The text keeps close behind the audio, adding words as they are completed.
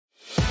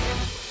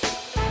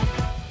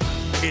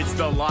It's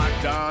the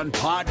Locked On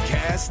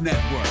Podcast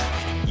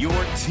Network, your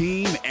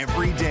team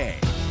every day.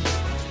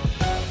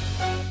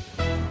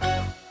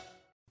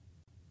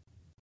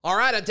 All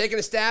right, I'm taking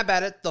a stab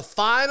at it. The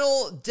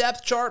final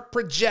depth chart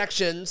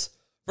projections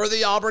for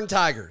the Auburn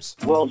Tigers.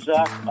 Well,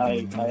 Zach,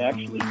 I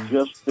actually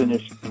just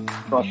finished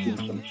crushing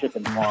some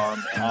chicken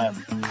farm,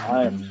 and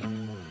I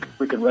am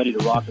freaking ready to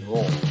rock and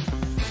roll.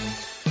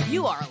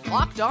 You are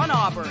Locked On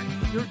Auburn,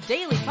 your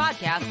daily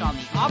podcast on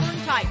the Auburn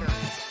Tigers.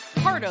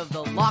 Part of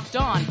the Locked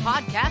On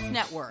Podcast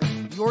Network,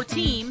 your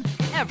team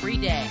every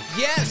day.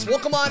 Yes,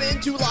 welcome on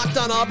into Locked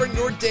On Auburn,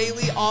 your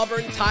daily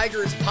Auburn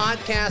Tigers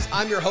podcast.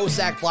 I'm your host,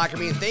 Zach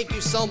Blackerby, and thank you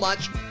so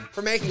much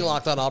for making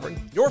Locked On Auburn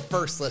your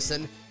first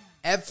listen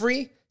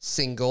every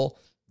single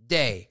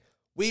day.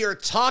 We are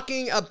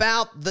talking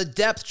about the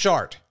depth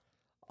chart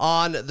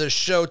on the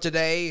show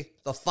today,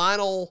 the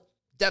final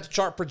depth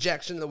chart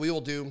projection that we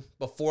will do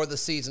before the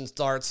season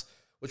starts,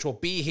 which will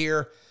be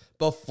here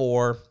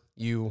before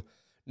you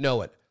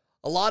know it.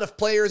 A lot of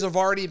players have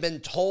already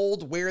been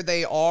told where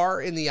they are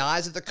in the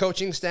eyes of the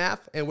coaching staff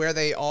and where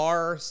they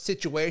are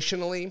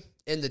situationally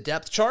in the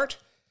depth chart.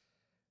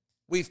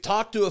 We've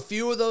talked to a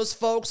few of those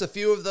folks. A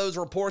few of those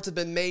reports have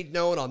been made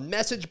known on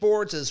message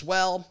boards as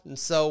well. And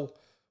so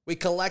we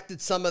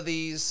collected some of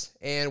these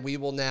and we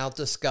will now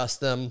discuss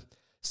them,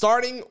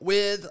 starting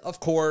with, of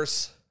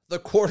course, the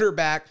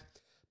quarterback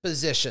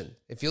position.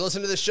 If you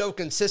listen to the show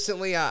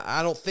consistently,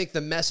 I don't think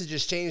the message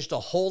has changed a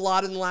whole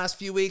lot in the last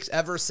few weeks,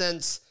 ever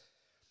since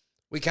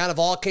we kind of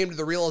all came to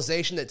the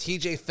realization that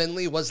TJ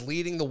Finley was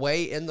leading the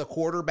way in the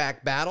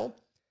quarterback battle.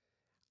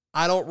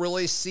 I don't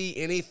really see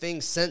anything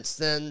since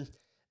then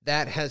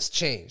that has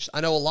changed.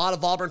 I know a lot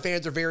of Auburn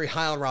fans are very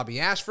high on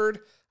Robbie Ashford.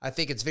 I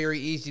think it's very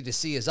easy to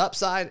see his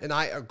upside, and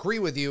I agree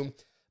with you,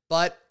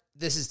 but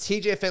this is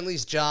TJ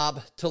Finley's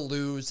job to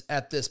lose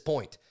at this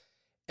point.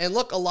 And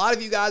look, a lot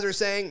of you guys are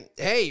saying,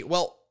 hey,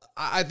 well,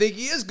 I think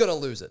he is going to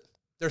lose it.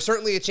 There's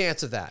certainly a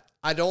chance of that.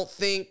 I don't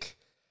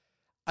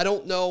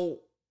know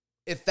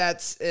if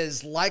that's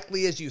as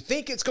likely as you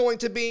think it's going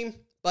to be,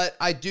 but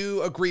I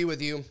do agree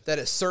with you that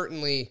it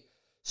certainly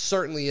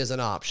is an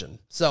option.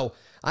 So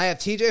I have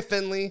TJ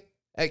Finley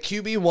at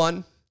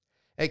QB1.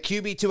 At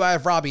QB2, I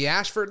have Robbie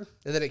Ashford.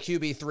 And then at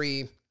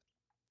QB3,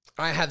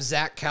 I have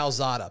Zach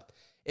Calzada.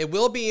 It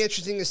will be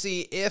interesting to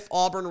see if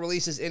Auburn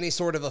releases any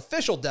sort of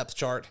official depth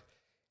chart,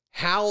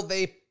 how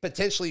they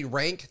potentially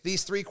rank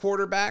these three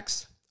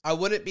quarterbacks. I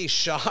wouldn't be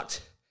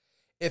shocked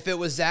if it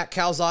was Zach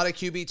Calzada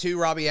QB2,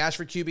 Robbie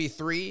Ashford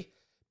QB3,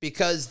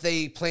 because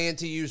they plan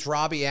to use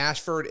Robbie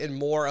Ashford in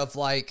more of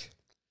like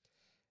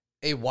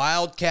a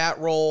wildcat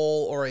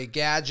role or a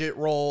gadget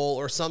role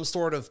or some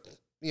sort of,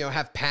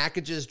 have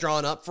packages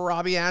drawn up for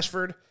Robbie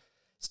Ashford.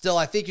 Still,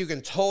 I think you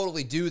can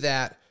totally do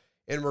that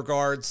in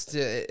regards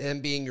to him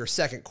being your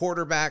second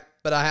quarterback,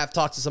 but I have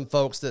talked to some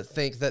folks that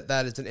think that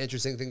that is an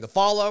interesting thing to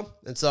follow,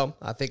 and so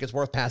I think it's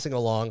worth passing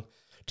along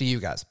to you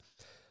guys.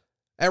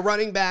 At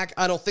running back,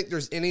 I don't think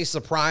there's any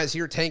surprise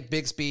here. Tank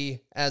Bigsby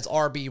as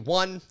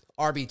RB1,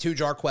 RB2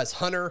 Jarquez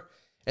Hunter,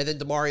 and then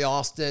Damari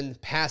Alston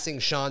passing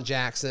Sean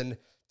Jackson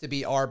to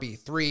be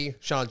RB3,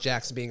 Sean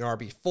Jackson being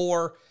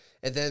RB4.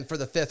 And then for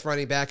the fifth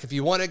running back, if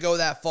you want to go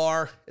that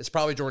far, it's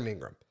probably Jordan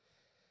Ingram.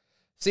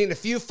 Seen a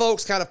few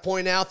folks kind of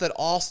point out that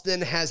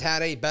Alston has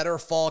had a better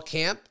fall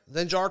camp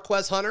than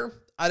Jarquez Hunter.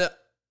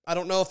 I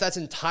don't know if that's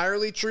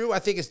entirely true. I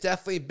think it's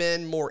definitely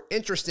been more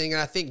interesting,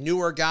 and I think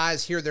newer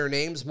guys hear their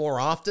names more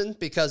often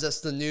because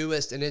that's the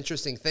newest and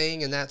interesting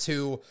thing, and that's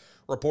who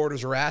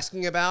reporters are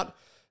asking about.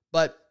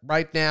 But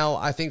right now,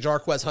 I think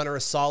Jarquez Hunter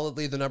is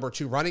solidly the number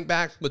 2 running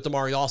back, with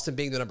Damari Alston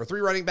being the number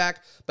 3 running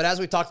back. But as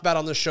we talked about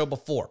on this show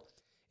before,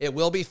 it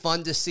will be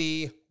fun to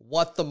see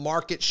what the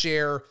market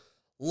share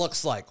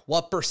looks like,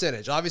 what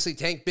percentage. Obviously,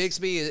 Tank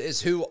Bigsby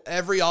is who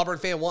every Auburn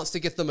fan wants to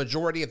get the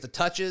majority of the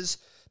touches.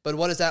 But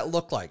what does that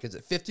look like? Is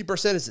it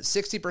 50%? Is it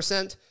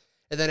 60%?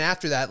 And then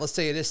after that, let's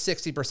say it is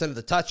 60% of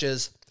the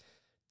touches.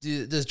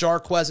 Does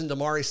Jarquez and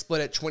Damari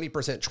split at 20%?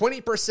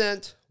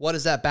 20%, what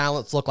does that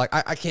balance look like?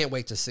 I can't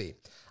wait to see.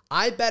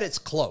 I bet it's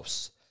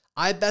close.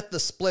 I bet the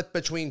split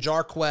between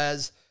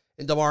Jarquez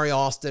and Damari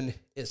Alston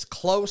is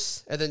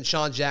close, and then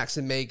Sean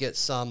Jackson may get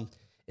some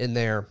in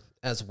there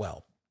as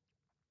well.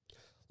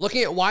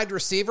 Looking at wide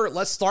receiver,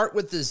 let's start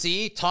with the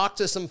Z. Talk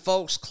to some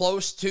folks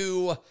close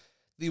to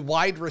the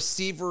wide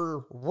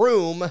receiver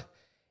room,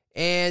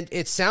 and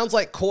it sounds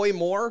like Coy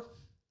Moore,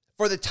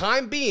 for the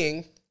time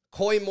being,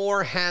 Coy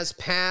Moore has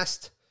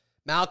passed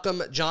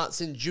Malcolm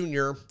Johnson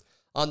Jr.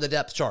 on the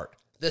depth chart.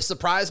 This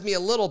surprised me a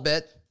little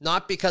bit,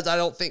 not because I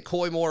don't think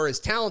Coy Moore is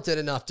talented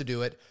enough to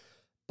do it,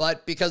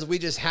 but because we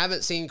just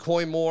haven't seen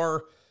Coy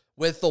Moore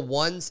with the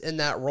ones in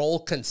that role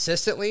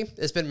consistently.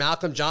 It's been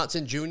Malcolm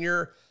Johnson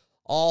Jr.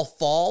 all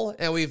fall,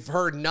 and we've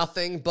heard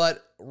nothing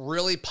but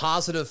really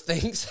positive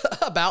things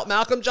about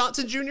Malcolm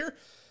Johnson Jr.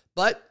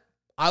 But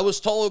I was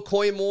told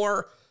Coy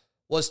Moore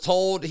was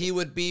told he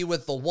would be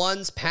with the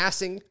ones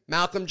passing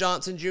Malcolm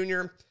Johnson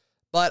Jr.,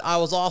 but I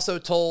was also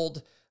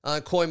told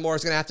Coy Moore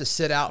is going to have to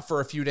sit out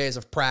for a few days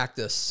of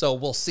practice. So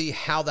we'll see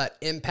how that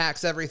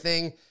impacts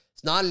everything.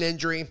 It's not an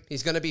injury.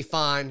 He's going to be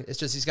fine. It's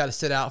just he's got to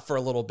sit out for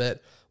a little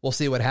bit. We'll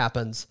see what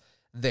happens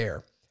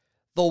there.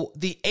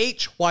 The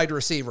H wide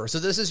receiver. So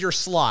this is your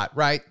slot,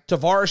 right?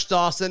 Tavares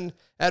Dawson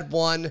at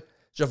 1,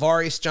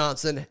 Javarius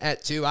Johnson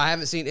at 2. I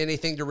haven't seen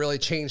anything to really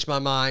change my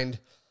mind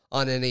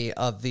on any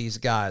of these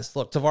guys.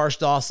 Look, Tavares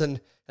Dawson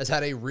has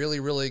had a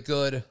really, really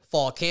good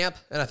fall camp,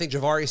 and I think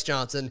Javarius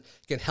Johnson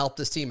can help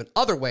this team in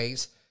other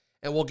ways,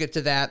 and we'll get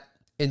to that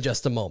in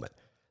just a moment.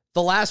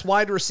 The last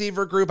wide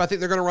receiver group, I think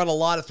they're going to run a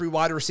lot of 3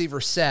 wide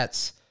receiver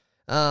sets.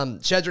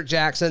 Shedrick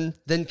Jackson,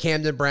 then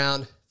Camden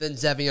Brown, then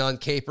Zevion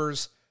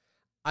Capers.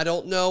 I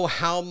don't know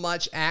how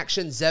much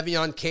action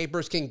Zevion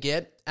Capers can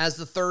get as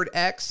the third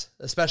X,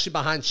 especially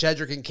behind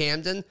Shedrick and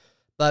Camden,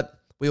 but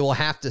we will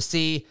have to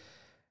see.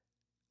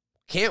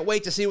 Can't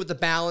wait to see what the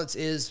balance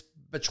is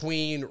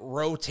between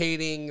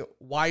rotating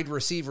wide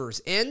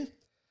receivers in.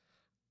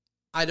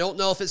 I don't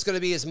know if it's going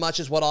to be as much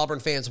as what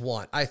Auburn fans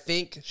want. I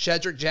think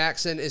Shedrick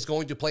Jackson is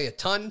going to play a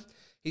ton.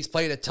 He's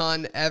played a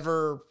ton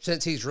ever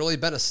since he's really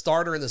been a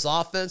starter in this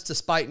offense,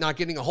 despite not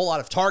getting a whole lot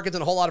of targets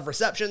and a whole lot of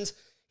receptions.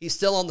 He's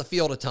still on the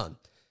field a ton.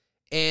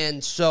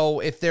 And so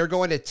if they're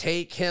going to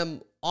take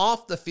him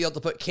off the field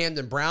to put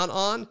Camden Brown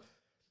on,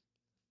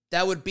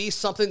 that would be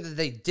something that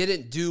they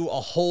didn't do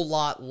a whole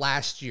lot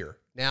last year.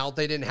 Now,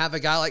 they didn't have a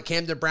guy like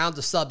Camden Brown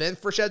to sub in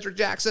for Shedrick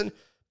Jackson,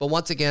 but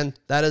once again,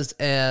 that is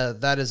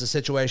a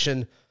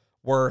situation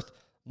worth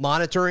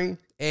monitoring.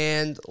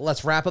 And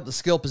let's wrap up the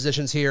skill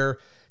positions here.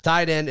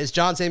 Tight end is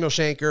John Samuel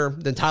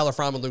Shanker, then Tyler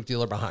Fromm and Luke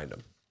Dealer behind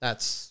him.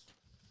 That's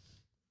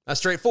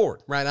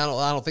straightforward, right? I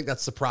don't think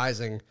that's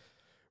surprising,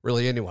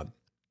 really, anyone.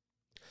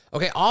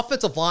 Okay,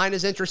 offensive line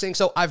is interesting.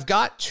 So I've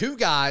got 2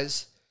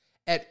 guys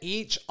at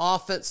each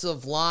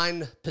offensive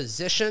line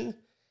position,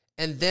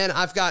 and then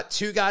I've got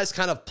 2 guys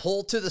kind of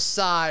pulled to the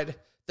side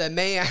that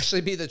may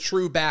actually be the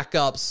true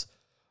backups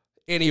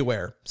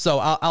anywhere. So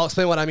I'll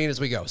explain what I mean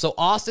as we go. So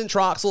Austin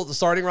Troxell at the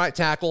starting right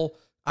tackle.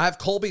 I have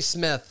Colby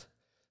Smith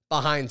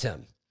behind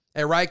him.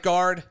 At right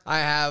guard, I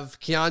have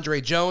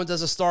Keandre Jones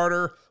as a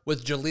starter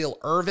with Jaleel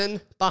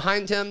Irvin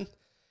behind him.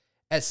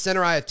 At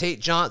center, I have Tate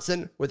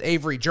Johnson with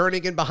Avery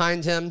Jernigan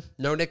behind him.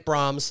 No Nick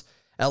Brahms.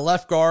 At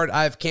left guard,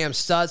 I have Cam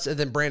Stutz and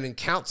then Brandon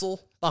Council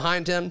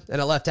behind him.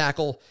 And at left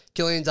tackle,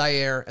 Killian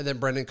Dyer and then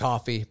Brendan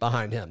Coffey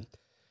behind him.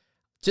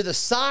 To the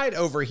side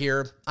over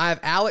here, I have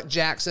Alec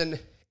Jackson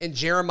and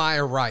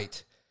Jeremiah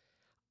Wright.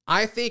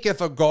 I think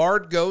if a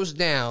guard goes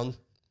down,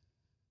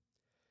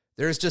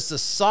 there's just a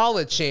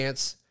solid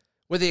chance,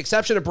 with the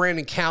exception of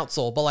Brandon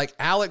Council, but like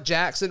Alec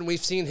Jackson,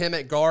 we've seen him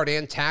at guard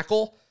and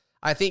tackle.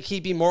 I think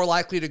he'd be more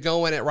likely to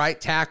go in at right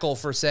tackle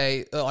for,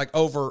 say, like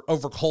over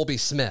Colby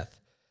Smith.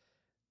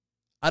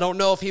 I don't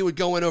know if he would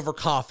go in over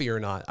Coffey or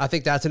not. I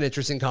think that's an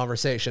interesting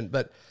conversation.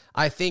 But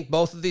I think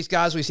both of these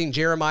guys, we've seen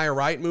Jeremiah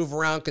Wright move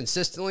around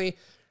consistently.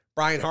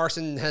 Brian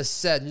Harsin has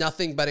said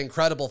nothing but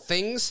incredible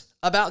things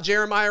about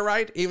Jeremiah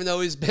Wright, even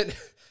though he's been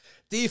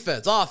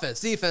defense,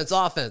 offense.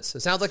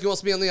 It sounds like he wants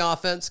to be on the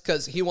offense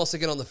because he wants to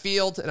get on the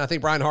field, and I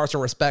think Brian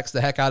Harsin respects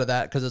the heck out of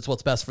that because it's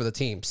what's best for the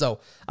team. So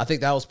I think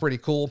that was pretty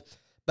cool.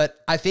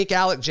 But I think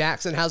Alec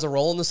Jackson has a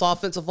role in this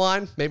offensive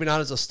line, maybe not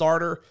as a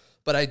starter,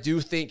 but I do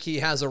think he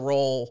has a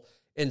role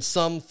in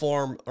some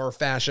form or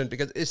fashion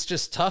because it's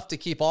just tough to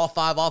keep all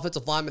 5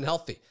 offensive linemen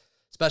healthy,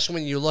 especially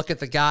when you look at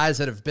the guys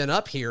that have been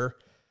up here.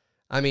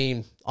 I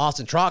mean,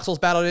 Austin Troxell's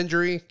battled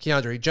injury.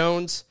 Keandre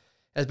Jones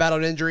has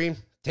battled injury.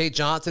 Tate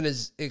Johnson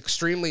is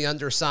extremely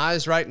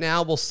undersized right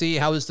now. We'll see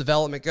how his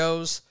development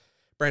goes.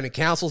 Brandon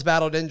Council's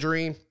battled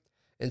injury.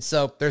 And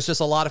so there's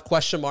just a lot of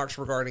question marks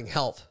regarding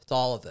health to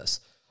all of this.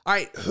 All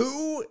right,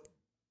 who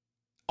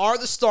are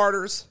the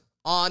starters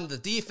on the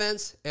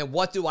defense, and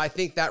what do I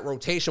think that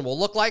rotation will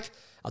look like?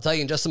 I'll tell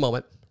you in just a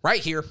moment, right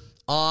here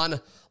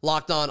on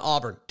Locked On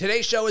Auburn.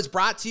 Today's show is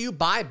brought to you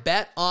by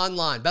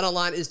BetOnline.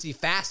 BetOnline is the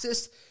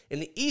fastest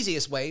and the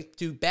easiest way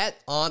to bet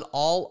on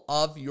all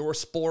of your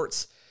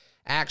sports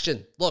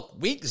action. Look,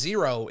 week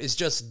 0 is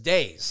just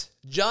days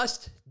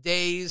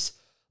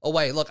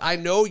away. Look, I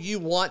know you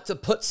want to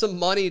put some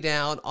money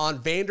down on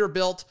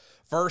Vanderbilt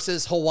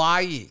versus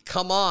Hawaii.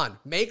 Come on,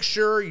 make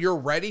sure you're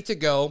ready to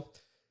go.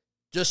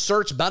 Just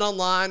search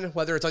BetOnline,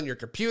 whether it's on your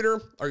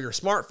computer or your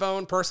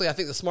smartphone. Personally, I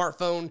think the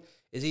smartphone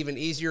is even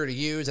easier to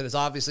use and is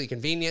obviously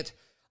convenient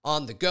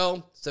on the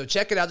go. So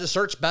check it out. Just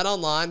search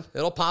BetOnline.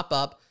 It'll pop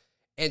up.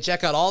 And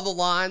check out all the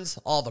lines,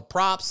 all the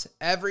props,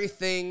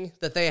 everything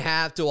that they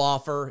have to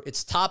offer.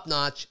 It's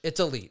top-notch. It's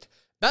elite.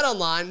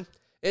 BetOnline,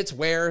 it's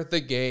where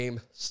the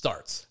game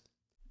starts.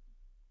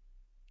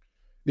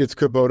 It's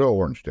Kubota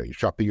Orange Day.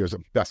 Shop the year's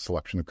best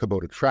selection of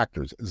Kubota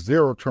tractors,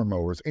 zero-turn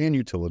mowers, and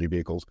utility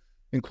vehicles,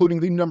 including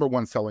the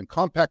 #1 selling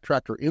compact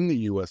tractor in the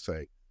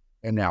USA.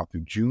 And now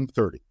through June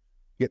 30,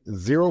 get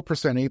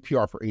 0%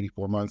 APR for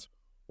 84 months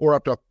or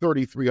up to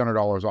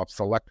 $3,300 off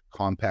select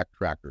compact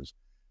tractors.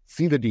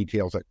 See the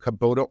details at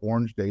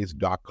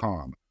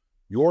KubotaOrangeDays.com.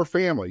 Your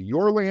family,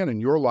 your land, and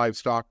your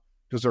livestock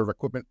deserve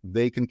equipment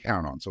they can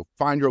count on. So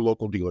find your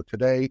local dealer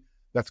today.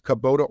 That's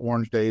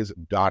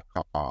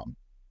KubotaOrangeDays.com.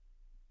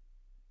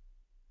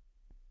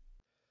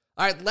 All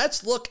All right,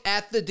 let's look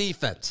at the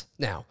defense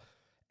now.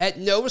 At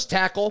nose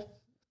tackle,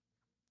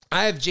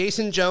 I have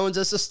Jason Jones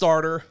as the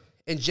starter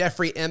and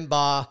Jeffrey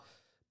M'Ba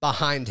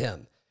behind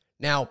him.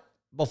 Now,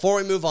 before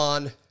we move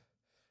on,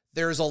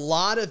 there's a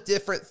lot of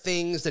different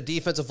things the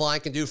defensive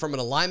line can do from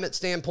an alignment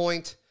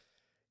standpoint.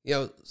 You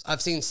know,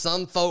 I've seen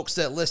some folks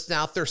that list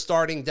out their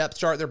starting depth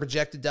chart, their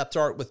projected depth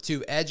chart with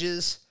 2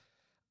 edges.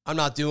 I'm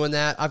not doing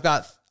that. I've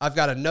got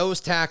a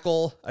nose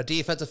tackle, a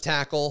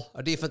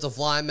defensive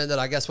lineman that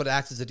I guess would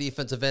act as a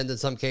defensive end in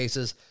some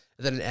cases,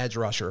 and then an edge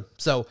rusher.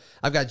 So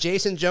I've got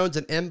Jason Jones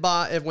and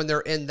M'Ba when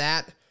they're in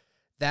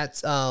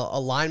that's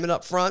alignment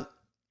up front.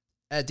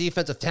 At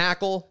defensive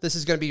tackle, this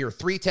is going to be your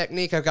 3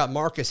 technique. I've got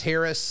Marcus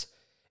Harris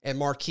and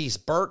Marquise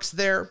Burks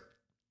there.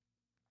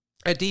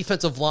 At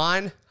defensive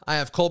line, I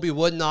have Colby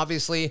Wooden,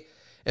 obviously,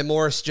 and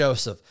Morris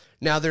Joseph.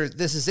 Now,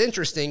 this is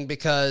interesting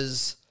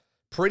because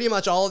pretty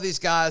much all of these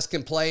guys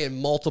can play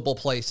in multiple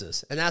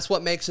places, and that's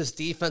what makes this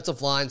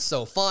defensive line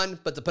so fun,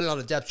 but depending on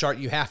the depth chart,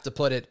 you have to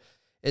put it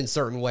in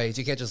certain ways.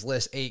 You can't just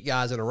list 8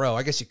 guys in a row.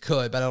 I guess you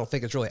could, but I don't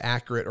think it's really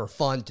accurate or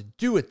fun to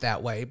do it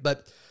that way.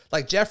 But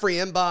like Jeffrey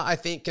M'Ba, I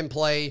think can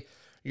play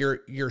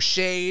your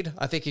shade.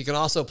 I think he can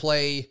also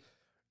play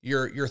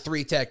your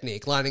 3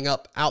 technique, lining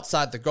up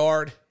outside the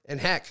guard. And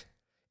heck,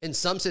 in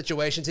some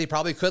situations, he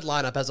probably could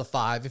line up as a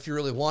 5 if you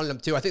really wanted him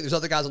to. I think there's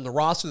other guys on the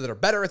roster that are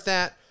better at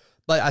that,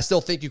 but I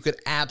still think you could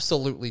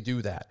absolutely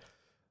do that.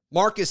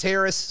 Marcus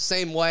Harris,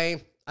 same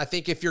way. I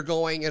think if you're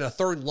going in a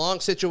 3rd and long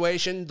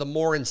situation, the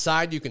more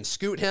inside you can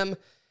scoot him.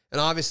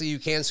 And obviously you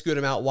can scoot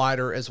him out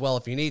wider as well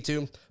if you need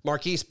to.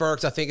 Marquise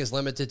Burks, I think, is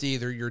limited to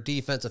either your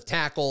defensive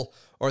tackle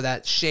or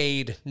that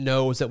shade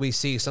nose that we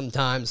see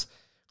sometimes.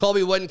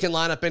 Colby Wooden can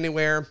line up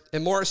anywhere.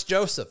 And Morris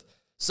Joseph,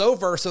 so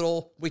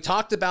versatile. We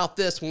talked about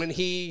this when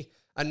he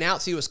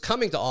announced he was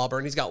coming to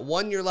Auburn. He's got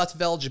 1 year left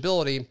of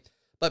eligibility,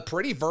 but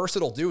pretty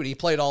versatile dude. He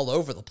played all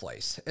over the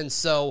place. And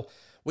so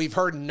we've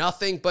heard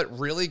nothing but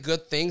really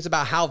good things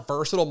about how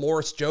versatile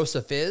Morris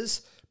Joseph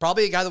is.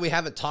 Probably a guy that we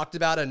haven't talked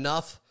about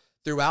enough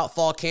throughout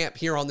fall camp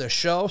here on this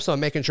show, so I'm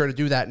making sure to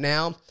do that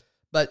now.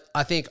 But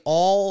I think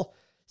all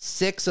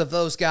 6 of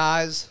those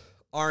guys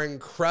are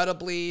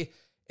incredibly,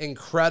 they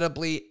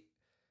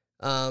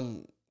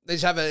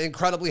just have an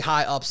incredibly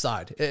high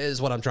upside,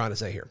 is what I'm trying to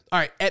say here. All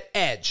right, at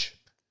edge,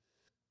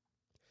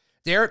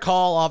 Derek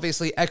Hall,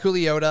 obviously, Eku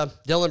Leota,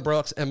 Dylan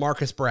Brooks, and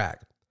Marcus Bragg.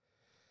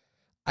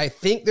 I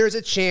think there's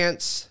a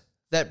chance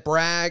that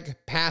Bragg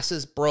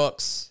passes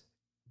Brooks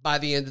by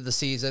the end of the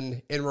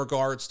season in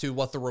regards to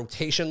what the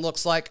rotation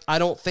looks like. I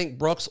don't think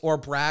Brooks or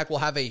Bragg will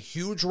have a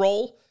huge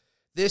role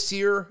this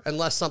year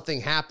unless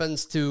something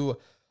happens to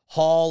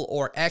Hall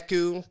or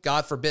Eku.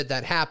 God forbid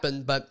that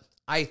happen. But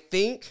I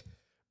think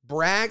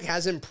Bragg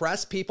has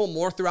impressed people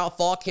more throughout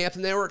fall camp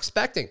than they were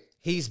expecting.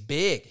 He's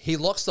big. He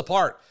looks the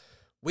part.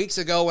 Weeks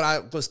ago when I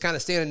was kind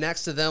of standing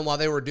next to them while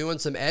they were doing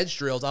some edge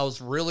drills, I was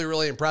really,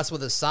 really impressed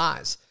with his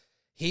size.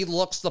 He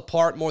looks the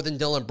part more than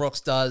Dylan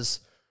Brooks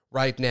does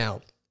right now.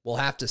 We'll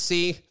have to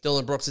see.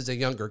 Dylan Brooks is a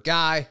younger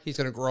guy. He's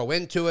going to grow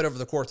into it over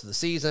the course of the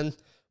season.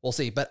 We'll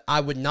see. But I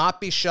would not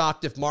be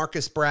shocked if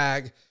Marcus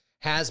Bragg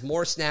has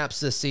more snaps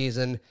this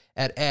season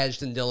at edge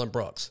than Dylan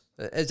Brooks.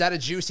 Is that a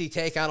juicy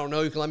take? I don't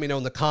know. You can let me know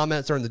in the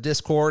comments or in the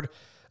Discord.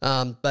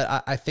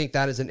 But I think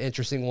that is an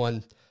interesting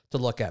one to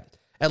look at.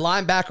 At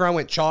linebacker, I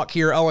went chalk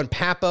here. Owen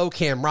Papo,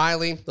 Cam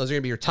Riley. Those are going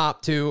to be your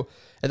top 2.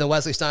 And then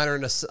Wesley Steiner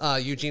and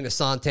Eugene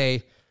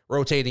Asante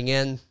rotating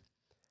in.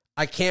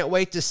 I can't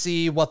wait to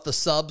see what the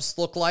subs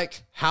look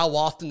like, how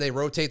often they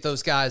rotate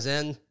those guys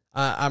in.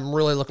 I'm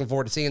really looking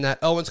forward to seeing that.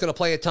 Owen's going to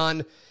play a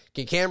ton.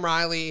 Can Cam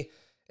Riley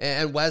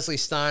and Wesley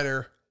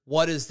Steiner,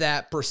 what does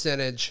that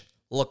percentage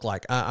look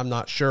like? I'm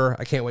not sure.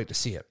 I can't wait to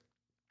see it.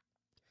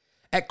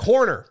 At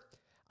corner,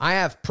 I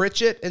have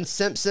Pritchett and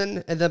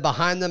Simpson, and then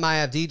behind them I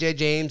have DJ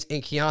James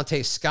and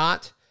Keontae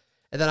Scott.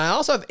 And then I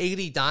also have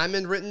 80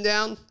 Diamond written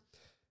down.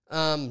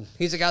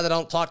 He's a guy that I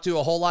don't talk to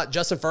a whole lot.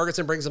 Justin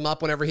Ferguson brings him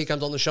up whenever he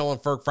comes on the show on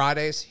Ferg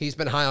Fridays. He's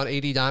been high on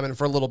 80 Diamond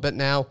for a little bit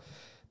now,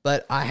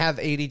 but I have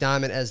 80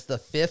 Diamond as the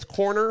 5th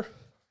corner.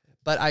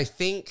 But I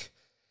think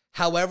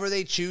however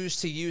they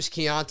choose to use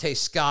Keontae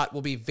Scott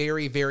will be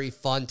very, very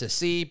fun to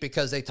see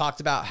because they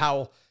talked about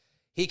how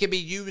he can be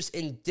used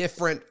in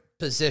different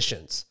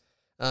positions.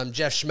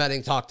 Jeff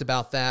Schmedding talked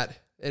about that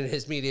in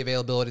his media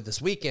availability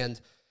this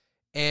weekend.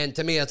 And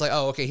to me, it's like,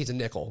 oh, okay, he's a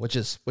nickel, which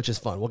is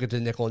fun. We'll get to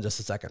the nickel in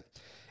just a second.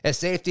 At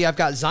safety, I've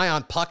got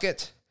Zion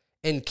Puckett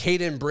and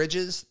Caden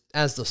Bridges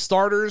as the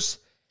starters,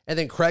 and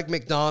then Craig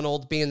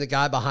McDonald being the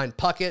guy behind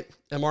Puckett,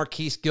 and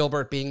Marquise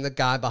Gilbert being the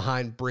guy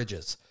behind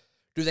Bridges.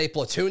 Do they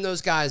platoon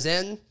those guys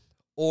in,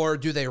 or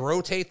do they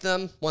rotate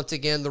them? Once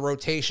again, the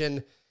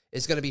rotation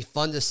is going to be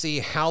fun to see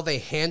how they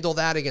handle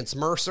that against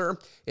Mercer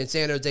in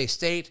San Jose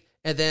State,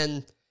 and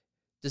then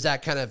does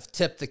that kind of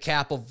tip the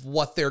cap of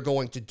what they're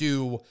going to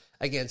do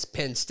against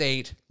Penn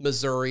State,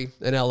 Missouri,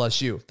 and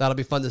LSU? That'll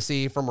be fun to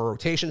see from a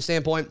rotation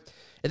standpoint.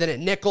 And then at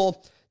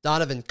nickel,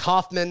 Donovan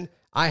Kaufman.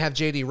 I have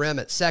J.D. Rim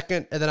at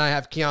 2nd, and then I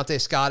have Keontae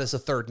Scott as the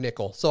 3rd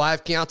nickel. So I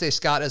have Keontae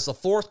Scott as the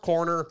 4th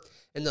corner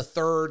and the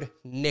 3rd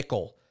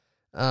nickel.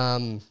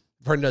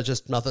 heard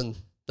just nothing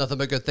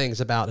but good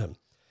things about him.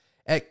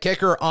 At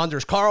kicker,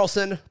 Anders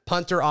Carlson.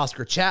 Punter,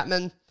 Oscar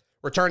Chapman.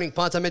 Returning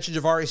punts, I mentioned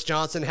Javarius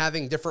Johnson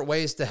having different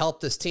ways to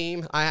help this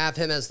team. I have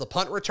him as the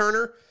punt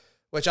returner,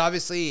 which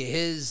obviously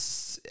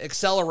his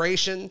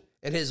acceleration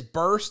and his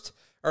burst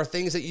are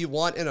things that you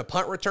want in a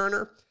punt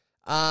returner.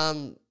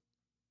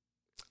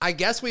 I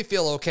guess we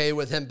feel okay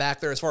with him back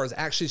there as far as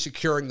actually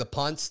securing the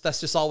punts. That's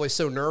just always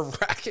so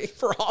nerve-wracking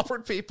for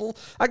Auburn people,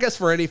 I guess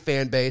for any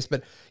fan base.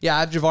 But yeah,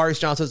 I have Javarius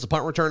Johnson as the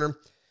punt returner.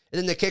 And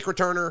then the kick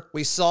returner,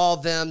 we saw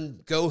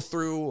them go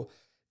through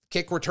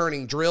kick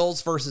returning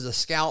drills versus a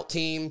scout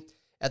team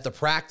at the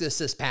practice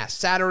this past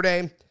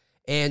Saturday.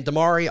 And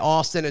Damari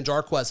Austin and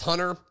Jarquez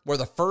Hunter were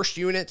the first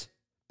unit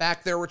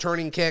back there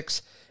returning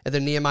kicks. And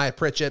then Nehemiah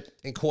Pritchett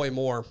and Coy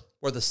Moore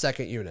were the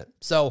second unit.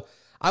 So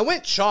I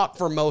went chalk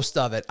for most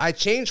of it. I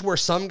changed where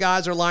some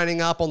guys are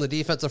lining up on the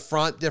defensive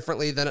front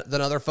differently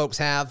than other folks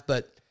have,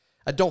 but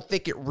I don't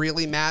think it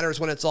really matters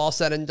when it's all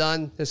said and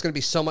done. There's going to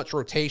be so much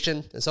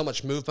rotation and so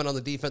much movement on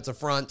the defensive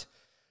front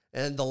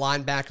and the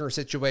linebacker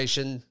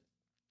situation.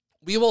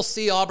 We will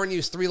see Auburn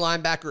use 3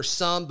 linebackers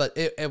some, but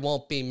it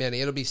won't be many.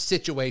 It'll be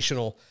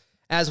situational.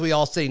 As we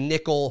all say,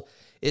 nickel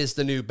is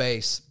the new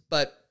base.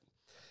 But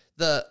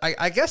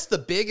I guess the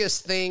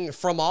biggest thing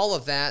from all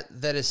of that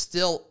is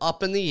still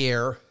up in the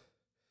air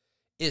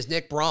is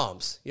Nick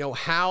Brahms. You know,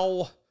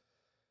 how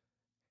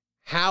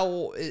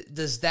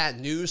does that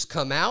news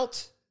come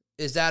out?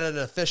 Is that an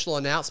official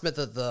announcement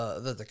that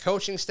the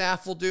coaching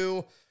staff will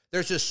do?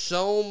 There's just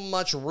so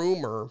much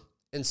rumor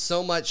and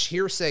so much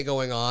hearsay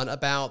going on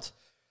about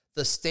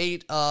the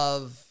state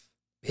of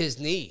his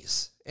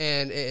knees.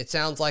 And it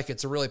sounds like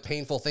it's a really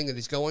painful thing that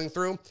he's going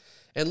through.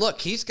 And look,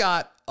 he's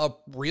got a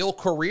real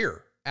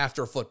career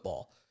after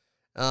football.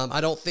 I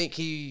don't think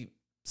he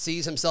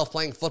sees himself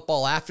playing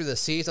football after the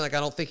season. Like, I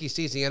don't think he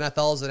sees the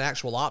NFL as an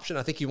actual option.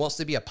 I think he wants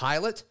to be a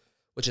pilot,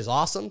 which is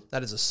awesome.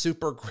 That is a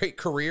super great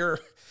career.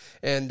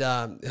 And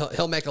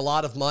he'll make a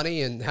lot of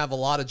money and have a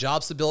lot of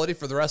job stability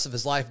for the rest of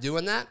his life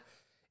doing that.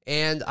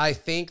 And I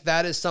think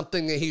that is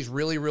something that he's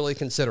really, really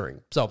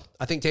considering. So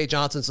I think Tate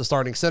Johnson's the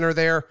starting center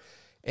there.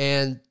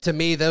 And to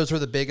me, those were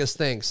the biggest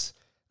things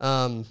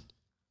that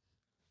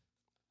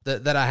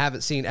I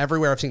haven't seen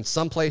everywhere. I've seen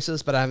some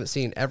places, but I haven't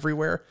seen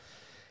everywhere.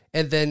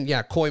 And then,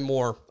 yeah, Coy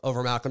Moore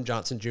over Malcolm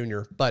Johnson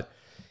Jr. But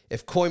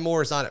if Coy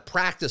Moore is not at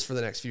practice for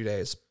the next few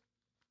days,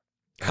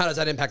 how does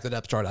that impact the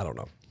depth chart? I don't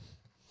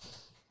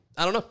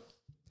know.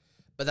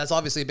 But that's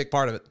obviously a big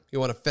part of it. You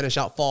want to finish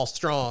out fall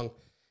strong,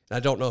 and I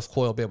don't know if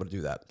Coy will be able to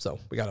do that. So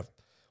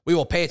we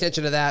will pay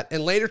attention to that.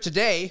 And later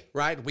today,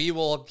 right, we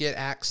will get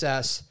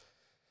access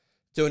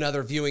to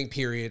another viewing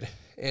period,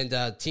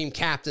 and team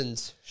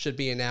captains should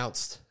be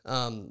announced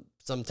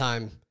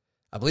sometime.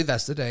 I believe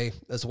that's today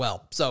as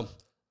well. So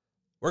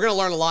we're going to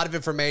learn a lot of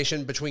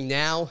information between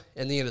now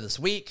and the end of this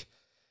week.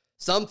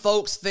 Some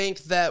folks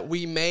think that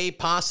we may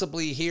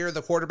possibly hear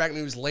the quarterback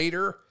news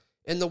later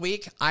in the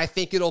week. I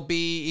think it'll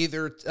be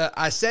either,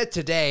 I said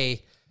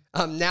today,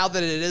 now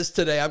that it is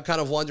today, I'm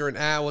kind of wondering,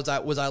 was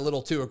I a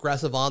little too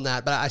aggressive on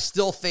that? But I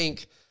still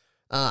think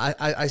I'm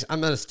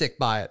going to stick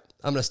by it.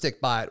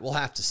 We'll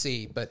have to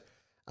see, but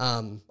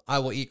I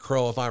will eat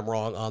crow if I'm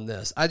wrong on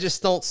this. I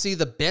just don't see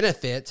the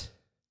benefit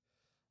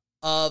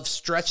of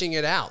stretching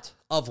it out,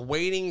 of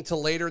waiting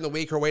till later in the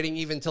week or waiting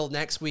even till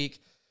next week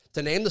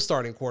to name the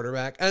starting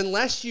quarterback,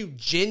 unless you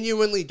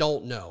genuinely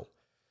don't know.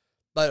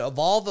 But of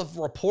all the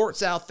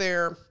reports out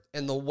there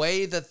and the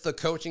way that the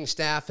coaching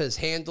staff has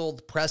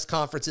handled press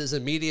conferences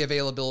and media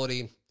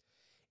availability,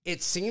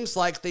 it seems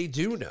like they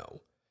do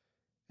know.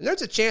 And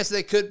there's a chance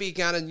they could be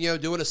kind of,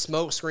 doing a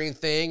smokescreen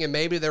thing, and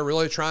maybe they're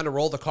really trying to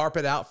roll the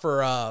carpet out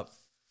for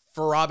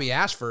Robbie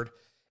Ashford.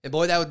 And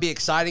boy, that would be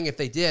exciting if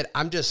they did.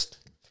 I'm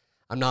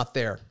not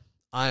there.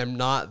 I am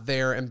not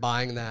there and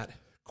buying that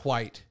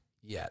quite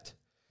yet.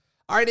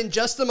 All right, in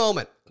just a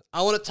moment,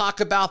 I want to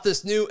talk about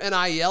this new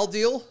NIL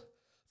deal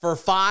for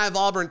 5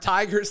 Auburn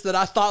Tigers that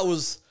I thought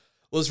was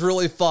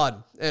really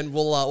fun. And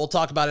we'll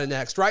talk about it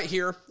next, right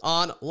here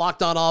on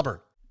Locked On Auburn.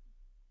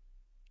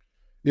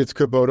 It's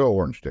Kubota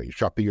Orange Day.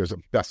 Shop the year's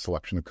best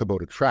selection of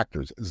Kubota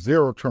tractors,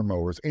 zero-turn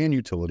mowers, and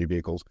utility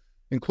vehicles,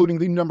 including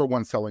the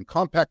 #1 selling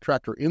compact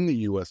tractor in the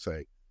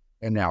USA.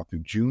 And now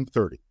through June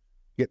 30,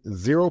 get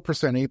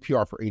 0%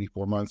 APR for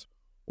 84 months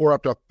or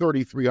up to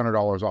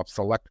 $3,300 off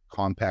select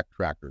compact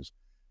tractors.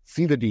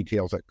 See the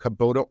details at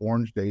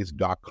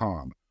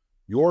KubotaOrangeDays.com.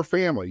 Your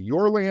family,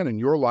 your land, and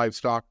your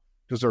livestock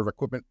deserve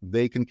equipment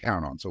they can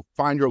count on. So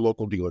find your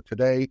local dealer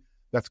today.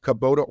 That's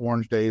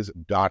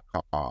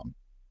KubotaOrangeDays.com.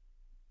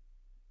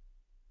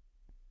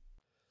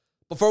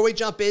 Before we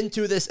jump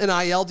into this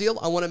NIL deal,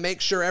 I want to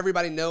make sure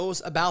everybody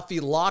knows about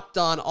the Locked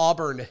On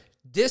Auburn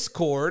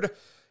Discord.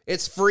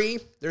 It's free.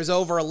 There's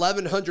over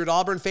 1,100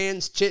 Auburn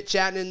fans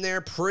chit-chatting in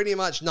there pretty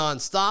much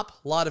nonstop.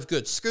 A lot of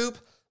good scoop,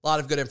 a lot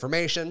of good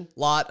information, a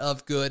lot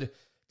of good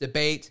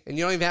debate. And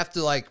you don't even have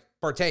to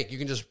partake. You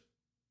can just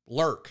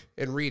lurk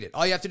and read it.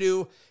 All you have to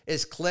do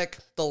is click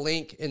the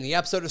link in the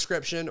episode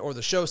description or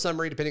the show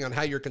summary, depending on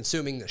how you're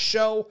consuming the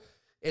show.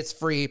 It's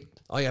free.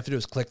 All you have to do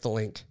is click the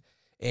link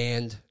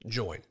and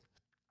join.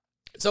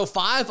 So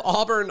 5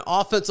 Auburn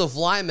offensive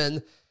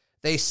linemen,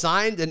 they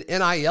signed an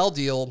NIL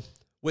deal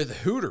with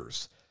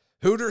Hooters.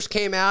 Hooters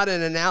came out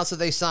and announced that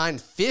they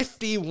signed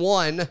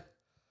 51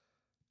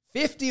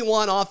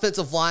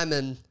 offensive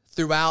linemen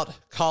throughout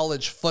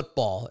college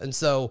football. And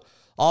so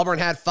Auburn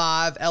had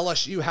 5,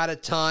 LSU had a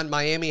ton,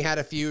 Miami had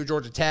a few,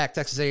 Georgia Tech,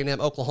 Texas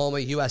A&M, Oklahoma,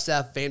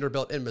 USF,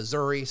 Vanderbilt, and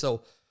Missouri.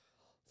 So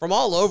from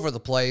all over the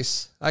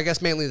place, I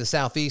guess mainly the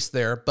Southeast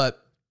there,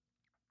 but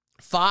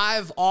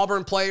 5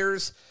 Auburn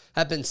players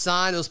have been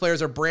signed. Those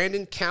players are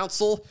Brandon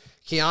Council,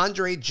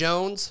 Keandre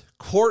Jones,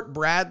 Court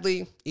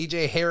Bradley,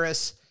 EJ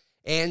Harris,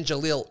 and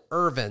Jaleel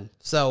Irvin.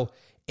 So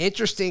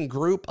interesting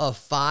group of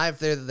 5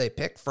 there that they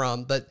picked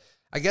from, but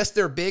I guess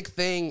their big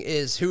thing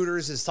is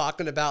Hooters is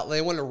talking about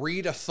they want to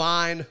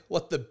redefine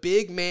what the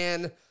big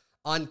man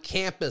on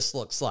campus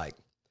looks like.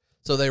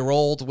 So they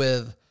rolled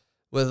with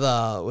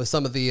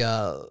some of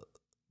the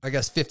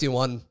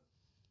 51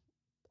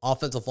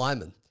 offensive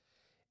linemen.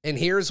 And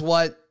here's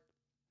what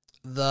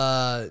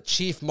the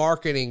chief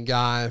marketing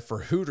guy for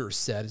Hooters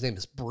said. His name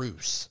is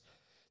Bruce.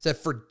 He said,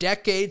 for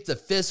decades, the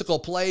physical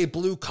play,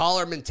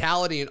 blue-collar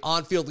mentality, and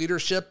on-field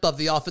leadership of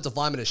the offensive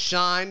lineman has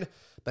shined,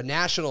 but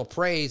national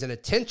praise and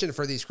attention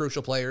for these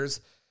crucial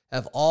players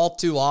have all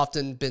too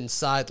often been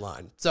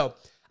sidelined. So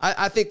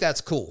I think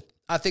that's cool.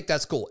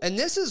 And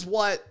this is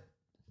what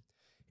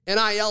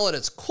NIL at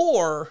its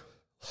core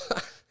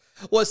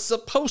was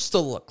supposed to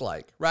look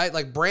like, right?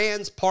 Like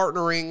brands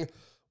partnering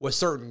with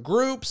certain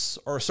groups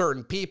or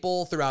certain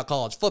people throughout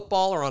college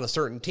football or on a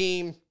certain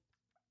team.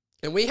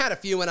 And we had a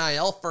few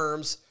NIL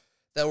firms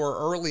that were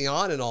early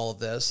on in all of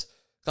this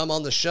come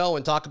on the show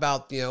and talk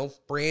about,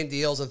 brand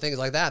deals and things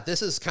like that.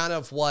 This is kind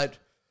of what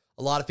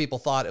a lot of people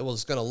thought it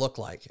was going to look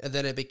like. And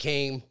then it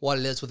became what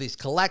it is with these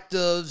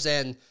collectives,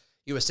 and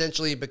you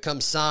essentially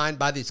become signed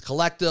by these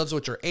collectives,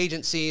 which are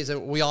agencies,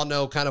 and we all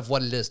know kind of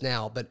what it is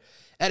now. But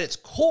at its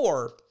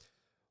core,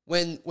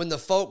 when the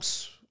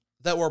folks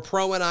that were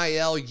pro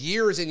NIL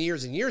years and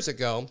years and years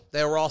ago,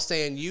 they were all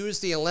saying, use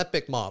the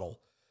Olympic model,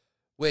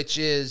 which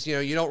is,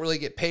 you don't really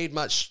get paid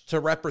much to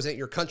represent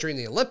your country in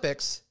the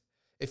Olympics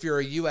if you're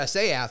a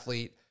USA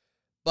athlete,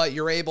 but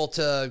you're able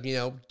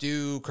to,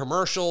 do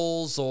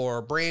commercials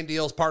or brand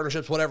deals,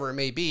 partnerships, whatever it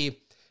may be.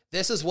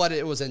 This is what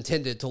it was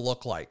intended to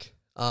look like.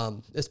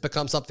 It's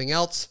become something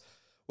else.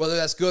 Whether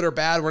that's good or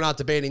bad, we're not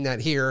debating that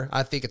here.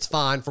 I think it's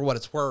fine for what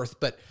it's worth,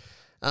 but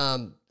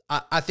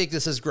I think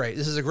this is great.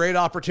 This is a great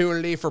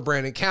opportunity for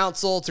Brandon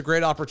Council. It's a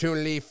great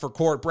opportunity for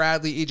Court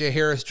Bradley, EJ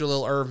Harris,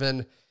 Jaleel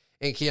Irvin,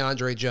 and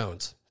Keandre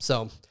Jones.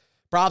 So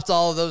props to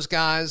all of those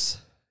guys.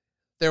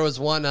 There was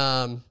one,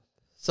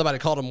 somebody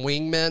called them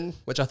wingmen,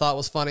 which I thought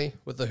was funny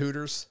with the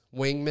Hooters.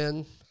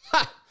 Wingmen.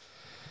 Ha!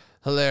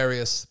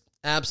 Hilarious.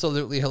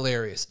 Absolutely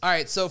hilarious. All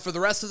right, so for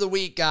the rest of the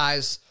week,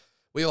 guys,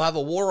 we will have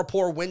a War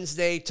Report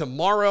Wednesday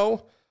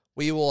tomorrow.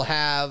 We will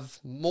have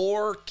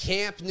more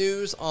camp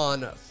news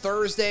on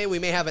Thursday. We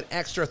may have an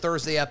extra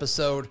Thursday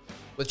episode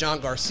with John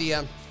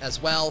Garcia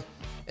as well.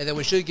 And then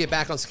we should get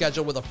back on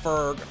schedule with a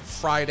Ferg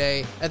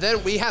Friday. And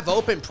then we have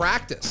open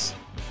practice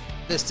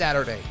this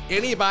Saturday.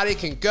 Anybody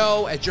can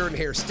go at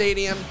Jordan-Hare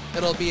Stadium.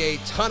 It'll be a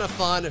ton of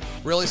fun,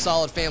 really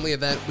solid family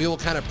event. We will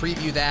kind of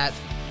preview that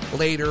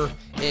later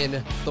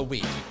in the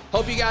week.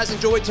 Hope you guys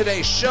enjoyed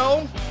today's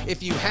show.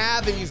 If you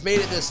have and you've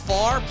made it this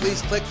far,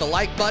 please click the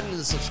like button and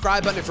the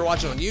subscribe button if you're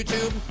watching on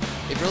YouTube.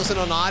 If you're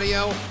listening on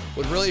audio,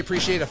 would really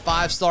appreciate a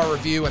 5-star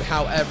review, and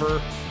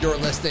however you're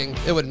listening,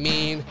 it would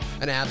mean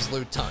an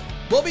absolute ton.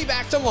 We'll be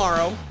back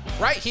tomorrow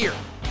right here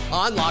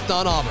on Locked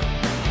On Auburn.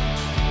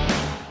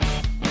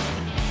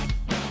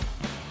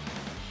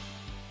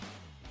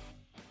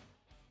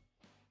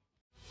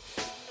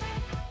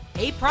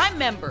 Hey, Prime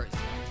members,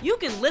 you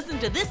can listen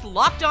to this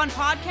Locked On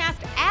podcast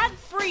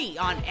ad-free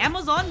on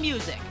Amazon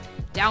Music.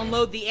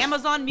 Download the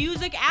Amazon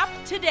Music app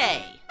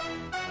today.